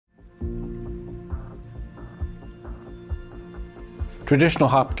Traditional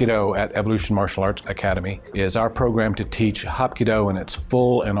Hapkido at Evolution Martial Arts Academy is our program to teach Hapkido in its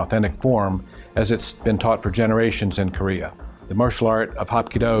full and authentic form as it's been taught for generations in Korea. The martial art of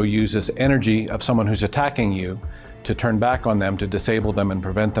Hapkido uses energy of someone who's attacking you to turn back on them, to disable them and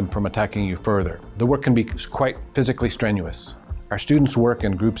prevent them from attacking you further. The work can be quite physically strenuous. Our students work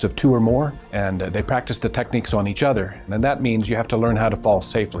in groups of 2 or more, and they practice the techniques on each other, and that means you have to learn how to fall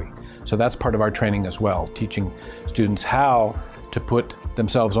safely. So that's part of our training as well, teaching students how to put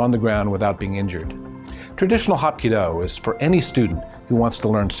themselves on the ground without being injured. Traditional Hapkido is for any student who wants to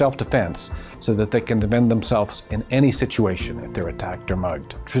learn self-defense so that they can defend themselves in any situation if they're attacked or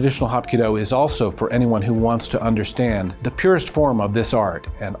mugged. Traditional Hapkido is also for anyone who wants to understand the purest form of this art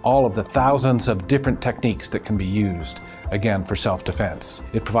and all of the thousands of different techniques that can be used, again, for self-defense.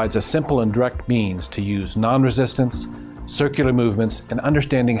 It provides a simple and direct means to use non-resistance, circular movements, and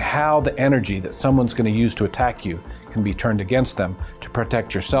understanding how the energy that someone's going to use to attack you can be turned against them to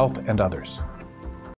protect yourself and others.